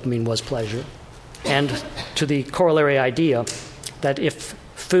notion that dopamine was pleasure, and to the corollary idea that if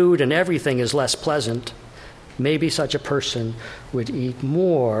food and everything is less pleasant, maybe such a person would eat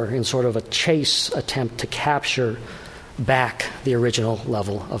more in sort of a chase attempt to capture back the original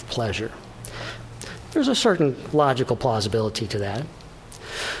level of pleasure. There's a certain logical plausibility to that.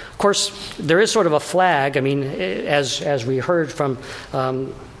 Of course, there is sort of a flag. I mean, as we heard from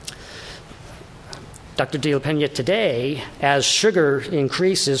Dr. De La Peña today, as sugar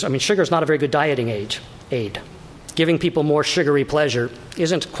increases, I mean, sugar is not a very good dieting aid. giving people more sugary pleasure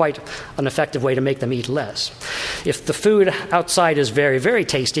isn't quite an effective way to make them eat less. If the food outside is very, very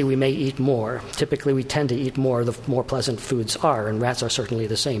tasty, we may eat more. Typically, we tend to eat more the more pleasant foods are, and rats are certainly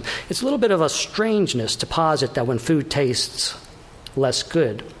the same. It's a little bit of a strangeness to posit that when food tastes less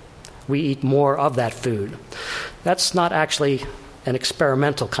good, we eat more of that food. That's not actually an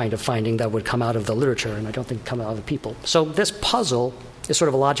experimental kind of finding that would come out of the literature, and I don't think come out of the people. So this puzzle is sort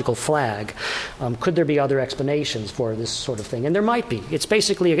of a logical flag. Could there be other explanations for this sort of thing? And there might be. It's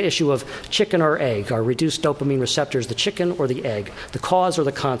basically an issue of chicken or egg. Are reduced dopamine receptors the chicken or the egg, the cause or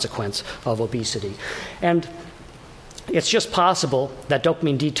the consequence of obesity? And it's just possible that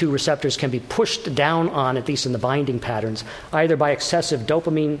dopamine D2 receptors can be pushed down on, at least in the binding patterns, either by excessive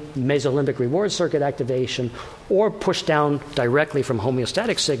dopamine mesolimbic reward circuit activation or pushed down directly from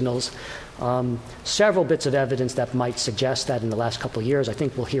homeostatic signals. Several bits of evidence that might suggest that in the last couple of years. I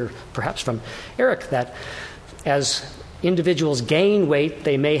think we'll hear perhaps from Eric that as individuals gain weight,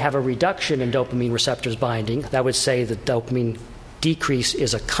 they may have a reduction in dopamine receptors binding. That would say that dopamine decrease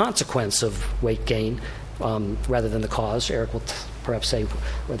is a consequence of weight gain rather than the cause. Eric will perhaps say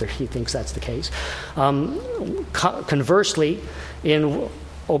whether he thinks that's the case. Conversely, in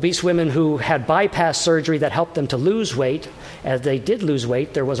obese women who had bypass surgery that helped them to lose weight, as they did lose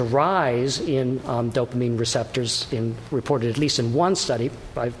weight, there was a rise in dopamine receptors, reported at least in one study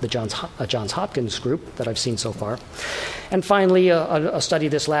by the Johns Hopkins group that I've seen so far. And finally, a study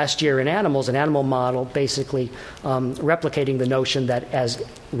this last year in animals, an animal model, basically replicating the notion that as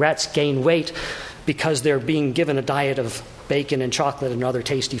rats gain weight, because they're being given a diet of bacon and chocolate and other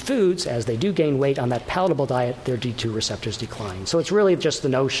tasty foods, as they do gain weight on that palatable diet, their D2 receptors decline. So it's really just the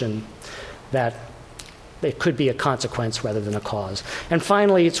notion that it could be a consequence rather than a cause. And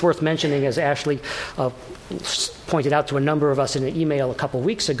finally, it's worth mentioning, as Ashley pointed out to a number of us in an email a couple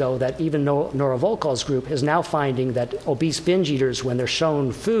weeks ago, that even Nora Volkov's group is now finding that obese binge eaters, when they're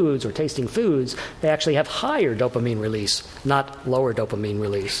shown foods or tasting foods, they actually have higher dopamine release, not lower dopamine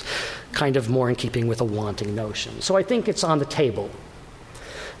release, kind of more in keeping with a wanting notion. So I think it's on the table,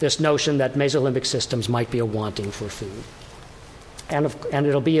 this notion that mesolimbic systems might be a wanting for food. And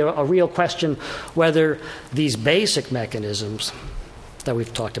it'll be a real question whether these basic mechanisms that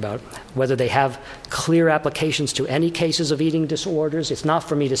we've talked about, whether they have clear applications to any cases of eating disorders. It's not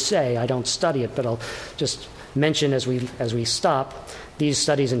for me to say. I don't study it, but I'll just mention as we stop these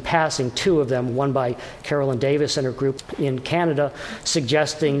studies in passing, two of them, one by Carolyn Davis and her group in Canada,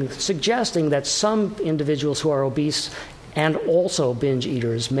 suggesting that some individuals who are obese and also binge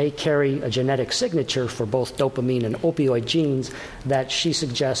eaters may carry a genetic signature for both dopamine and opioid genes that she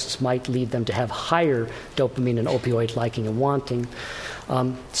suggests might lead them to have higher dopamine and opioid liking and wanting.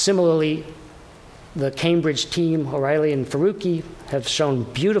 Similarly, the Cambridge team, O'Reilly and Faruqi, have shown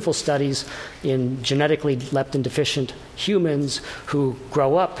beautiful studies in genetically leptin-deficient humans who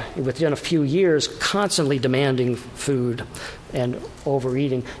grow up within a few years constantly demanding food and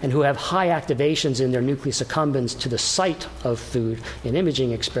overeating, and who have high activations in their nucleus accumbens to the site of food in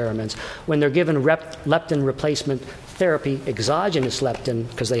imaging experiments. When they're given leptin replacement therapy, exogenous leptin,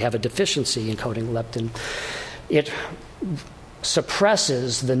 because they have a deficiency in coding leptin, it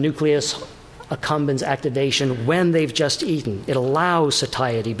suppresses the nucleus accumbens activation when they've just eaten. It allows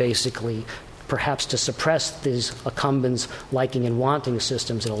satiety, basically, perhaps to suppress these accumbens liking and wanting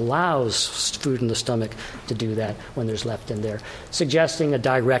systems. It allows food in the stomach to do that when there's leptin there, suggesting a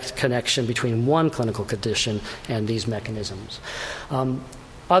direct connection between one clinical condition and these mechanisms.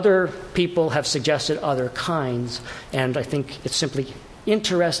 Other people have suggested other kinds, and I think it's simply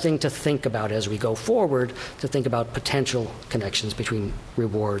interesting to think about as we go forward, to think about potential connections between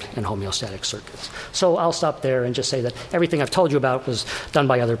reward and homeostatic circuits. So I'll stop there and just say that everything I've told you about was done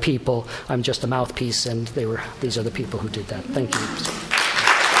by other people. I'm just a mouthpiece, and these are the people who did that. Thank you.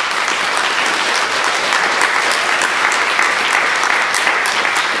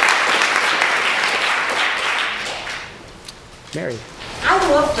 Mary. I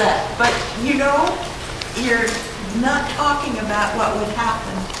love that, but you're not talking about what would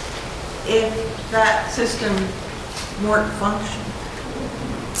happen if that system weren't functioning.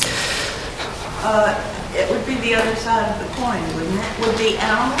 It would be the other side of the coin, wouldn't it? Would the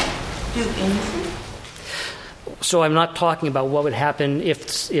animal do anything? So I'm not talking about what would happen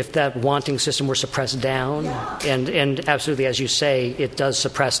if that wanting system were suppressed down. Yeah. And absolutely, as you say, it does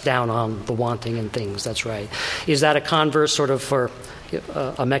suppress down on the wanting and things. That's right. Is that a converse sort of for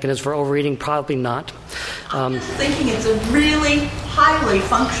a mechanism for overeating? Probably not. I'm just thinking it's a really highly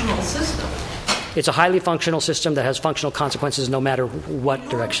functional system. It's a highly functional system that has functional consequences no matter what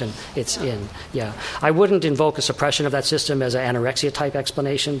direction it's in. Yeah. I wouldn't invoke a suppression of that system as an anorexia-type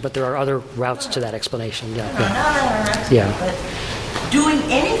explanation, but there are other routes to that explanation. Yeah. No, not anorexia, but doing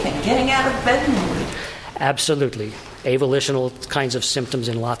anything, getting out of bed in the morning. Absolutely. Avolitional kinds of symptoms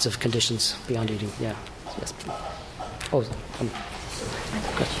in lots of conditions beyond eating. Yeah. Yes. Oh,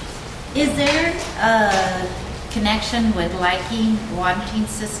 Is there a connection with liking, wanting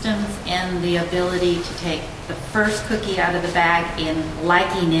systems, and the ability to take the first cookie out of the bag and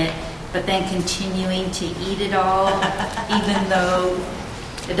liking it, but then continuing to eat it all, even though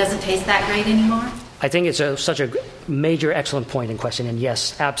it doesn't taste that great anymore? I think it's such a major, excellent point in question, and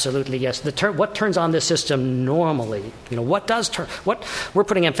yes, absolutely yes. What turns on this system normally? What we're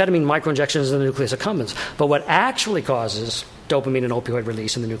putting amphetamine microinjections in the nucleus accumbens, but what actually causes dopamine and opioid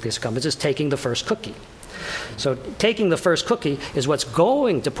release in the nucleus accumbens is taking the first cookie. So taking the first cookie is what's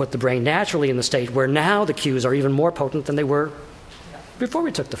going to put the brain naturally in the state where now the cues are even more potent than they were before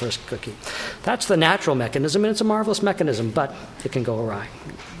we took the first cookie. That's the natural mechanism, and it's a marvelous mechanism, but it can go awry.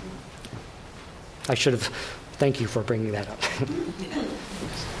 Thank you for bringing that up.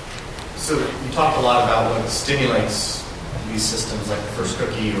 So you talked a lot about what stimulates these systems, like the first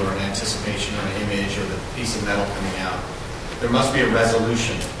cookie or an anticipation or an image or the piece of metal coming out. There must be a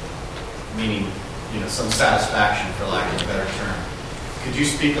resolution, meaning some satisfaction, for lack of a better term. Could you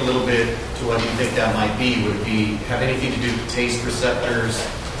speak a little bit to what you think that might be? Would it have anything to do with taste receptors?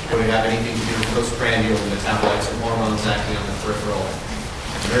 Would it have anything to do with postprandial metabolites or hormones acting on the peripheral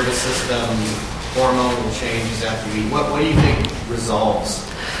nervous system? Hormonal changes after you eat? What do you think resolves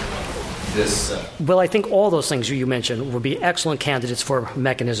this? Well, I think all those things you mentioned would be excellent candidates for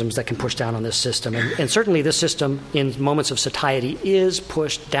mechanisms that can push down on this system. And certainly this system, in moments of satiety, is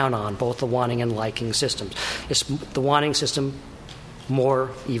pushed down on, both the wanting and liking systems. It's the wanting system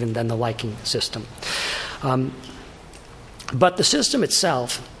more even than the liking system. But the system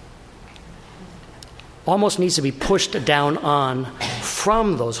itself almost needs to be pushed down on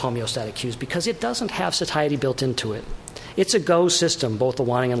from those homeostatic cues because it doesn't have satiety built into it. It's a go system, both the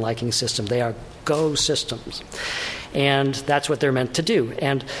wanting and liking system. They are go systems. And that's what they're meant to do.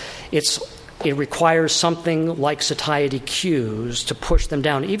 And it requires something like satiety cues to push them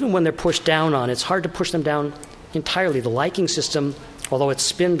down. Even when they're pushed down on, it's hard to push them down entirely. The liking system, although it's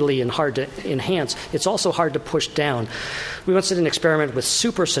spindly and hard to enhance, it's also hard to push down. We once did an experiment with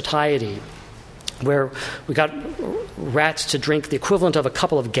super satiety where we got rats to drink the equivalent of a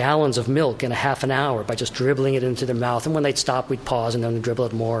couple of gallons of milk in a half an hour by just dribbling it into their mouth. And when they'd stop, we'd pause and then we'd dribble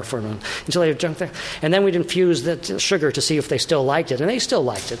it more until they drunk there. And then we'd infuse the sugar to see if they still liked it. And they still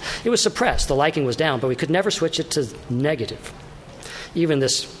liked it. It was suppressed. The liking was down, but we could never switch it to negative. Even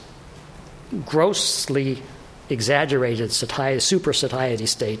this grossly exaggerated super satiety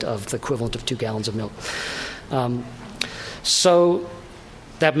state of the equivalent of 2 gallons of milk. So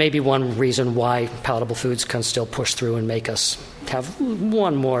that may be one reason why palatable foods can still push through and make us have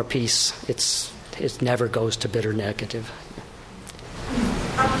one more piece. It never goes to bitter negative.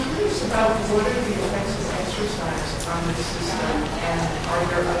 I'm curious about what are the effects of exercise on this system, and are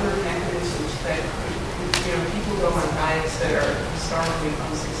there other mechanisms that people go on diets that are historically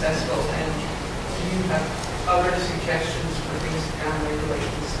unsuccessful, and do you have other suggestions for things to down-regulate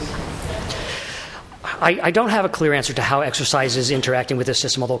the system? I don't have a clear answer to how exercise is interacting with this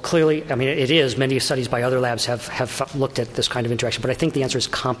system, although clearly, it is. Many studies by other labs have looked at this kind of interaction, but I think the answer is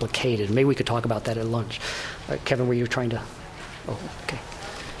complicated. Maybe we could talk about that at lunch. Kevin, were you trying to? Oh, okay.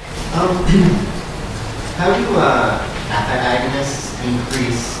 How do kappa agonists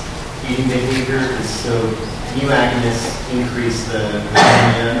increase eating behavior? So mu agonists increase the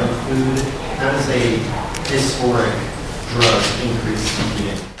amount of food. How does a dysphoric drug increase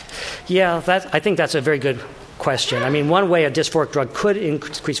eating? Yeah, I think that's a very good question. One way a dysphoric drug could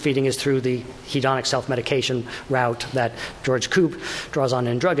increase feeding is through the hedonic self-medication route that George Koob draws on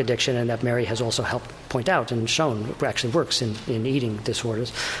in drug addiction and that Mary has also helped point out and shown actually works in eating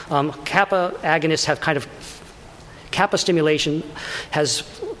disorders. Kappa agonists have kappa stimulation has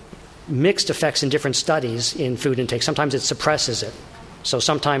mixed effects in different studies in food intake. Sometimes it suppresses it. So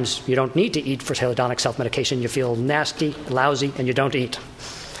sometimes you don't need to eat for hedonic self-medication. You feel nasty, lousy, and you don't eat.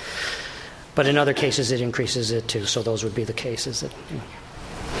 But in other cases, it increases it too. So those would be the cases.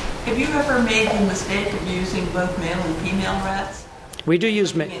 Have you ever made the mistake of using both male and female rats? We do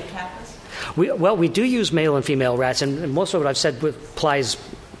use we do use male and female rats, and most of what I've said applies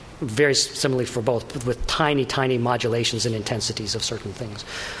very similarly for both, with tiny, tiny modulations and intensities of certain things.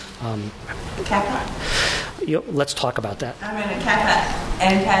 Kappa? Let's talk about that. A kappa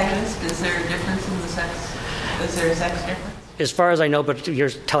antagonist, is there a difference in the sex? Is there a sex difference? as far as I know, but you're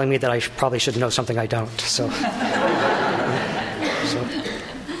telling me that I probably should know something I don't. So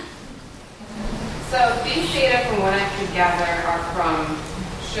these data, from what I could gather, are from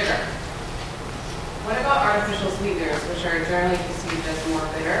sugar. What about artificial sweeteners, which are generally perceived as more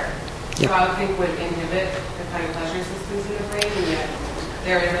bitter? So I would think would inhibit the kind of pleasure systems in the brain, and yet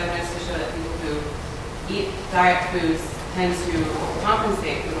there is evidence to show that people who eat diet foods tend to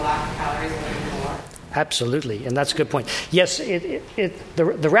compensate for the lack of calories and eat more. Absolutely, and that's a good point. Yes,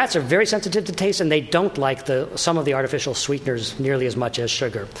 the rats are very sensitive to taste, and they don't like some of the artificial sweeteners nearly as much as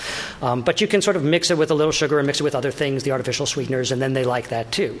sugar. But you can sort of mix it with a little sugar and mix it with other things, the artificial sweeteners, and then they like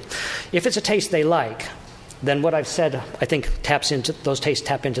that too. If it's a taste they like, then what I've said, I think, those tastes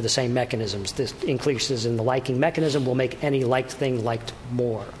tap into the same mechanisms. This increases in the liking mechanism will make any liked thing liked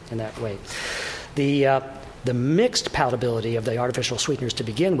more in that way. The mixed palatability of the artificial sweeteners to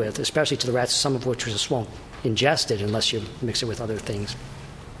begin with, especially to the rats, some of which just won't ingest it unless you mix it with other things.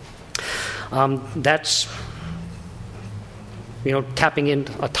 That's tapping in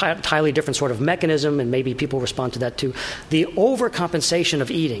a entirely different sort of mechanism, and maybe people respond to that too. The overcompensation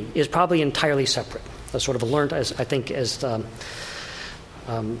of eating is probably entirely separate. That's sort of learned, as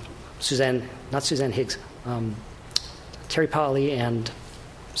Suzanne Higgs, Terry Polly, and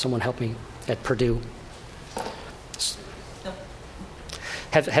someone helped me at Purdue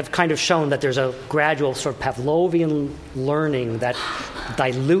have kind of shown that there's a gradual sort of Pavlovian learning that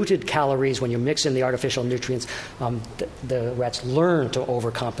diluted calories, when you mix in the artificial nutrients, the rats learn to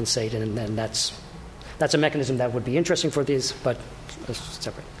overcompensate, and then that's a mechanism that would be interesting for these, but it's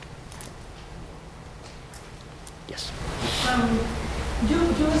separate. Yes? You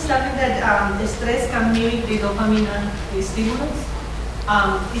studied that stress can mimic the dopamine stimulus.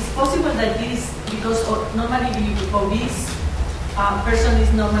 It's possible that this, because normally the obese person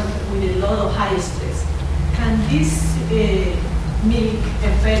is normally with a lot of high stress. Can this mimic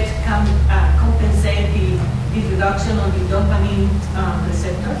effect compensate the reduction of the dopamine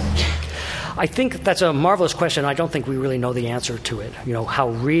receptors? I think that's a marvelous question. I don't think we really know the answer to it, how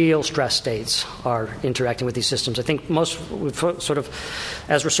real stress states are interacting with these systems. I think most, sort of,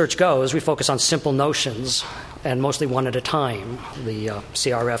 as research goes, we focus on simple notions, and mostly one at a time. The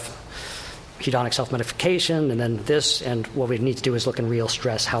CRF, hedonic self-modification, and then this, and what we need to do is look in real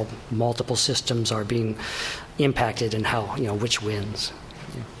stress, how multiple systems are being impacted and how, which wins.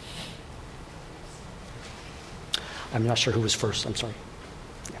 Yeah. I'm not sure who was first. I'm sorry.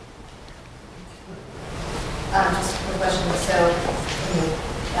 Just a question.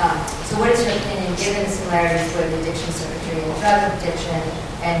 So what is your opinion, given the similarities with addiction circuitry and drug addiction,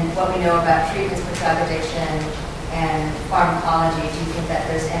 and what we know about treatments for drug addiction and pharmacology? Do you think that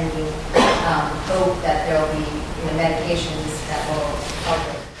there's any hope that there will be medications that will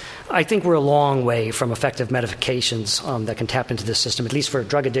help it? I think we're a long way from effective medications that can tap into this system, at least for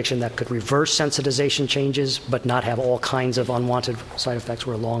drug addiction that could reverse sensitization changes but not have all kinds of unwanted side effects.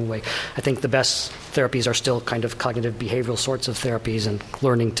 We're a long way. I think the best therapies are still kind of cognitive behavioral sorts of therapies and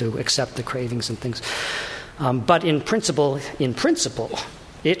learning to accept the cravings and things. But in principle,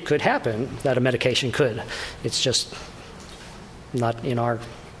 it could happen that a medication could. It's just not in our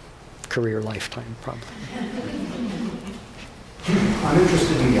career lifetime, probably. I'm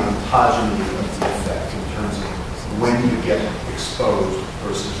interested in the ontogeny of the effect in terms of when you get exposed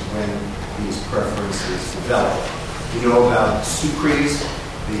versus when these preferences develop. You know about sucrase,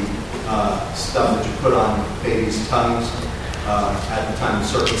 the stuff that you put on babies' tongues at the time of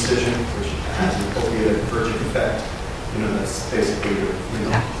circumcision, which has an opiate-advergent effect. That's basically your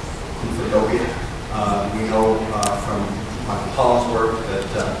glucophobia. We know from Michael Pollan's work that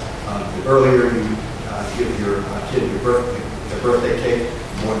the earlier you give your kid your birthday cake,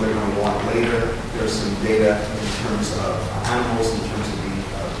 the more they're going to want later. There's some data in terms of animals, in terms of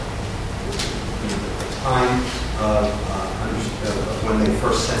the time of when they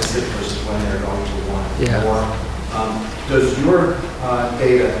first sense it versus when they're going to want it more. Does your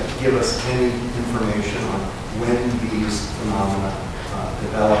data give us any information on when these phenomena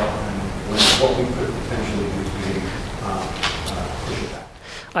develop and what we could potentially do to maybe push it back?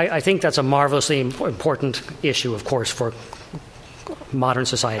 I think that's a marvelously important issue, of course, for modern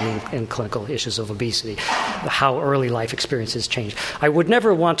society and clinical issues of obesity, how early life experiences change. I would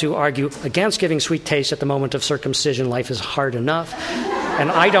never want to argue against giving sweet taste at the moment of circumcision. Life is hard enough,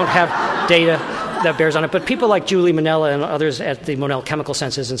 and I don't have data that bears on it. But people like Julie Monella and others at the Monell Chemical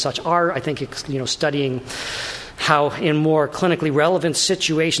Senses and such are, I think, studying how in more clinically relevant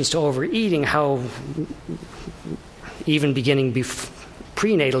situations to overeating, how even beginning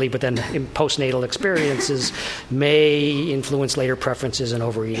prenatally, but then in postnatal experiences may influence later preferences and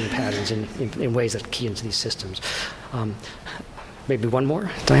overeating patterns in ways that key into these systems. Maybe one more,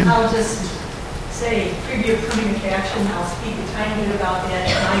 Diane? I'll just say, preview of coming into action. I'll speak a tiny bit about that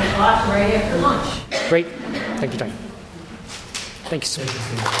at 9 o'clock right after lunch. Great. Thank you, Diane. Thank you so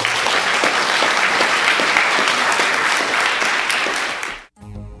much.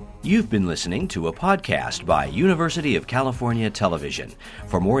 You've been listening to a podcast by University of California Television.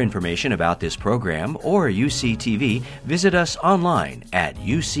 For more information about this program or UCTV, visit us online at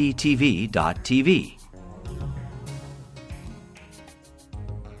uctv.tv.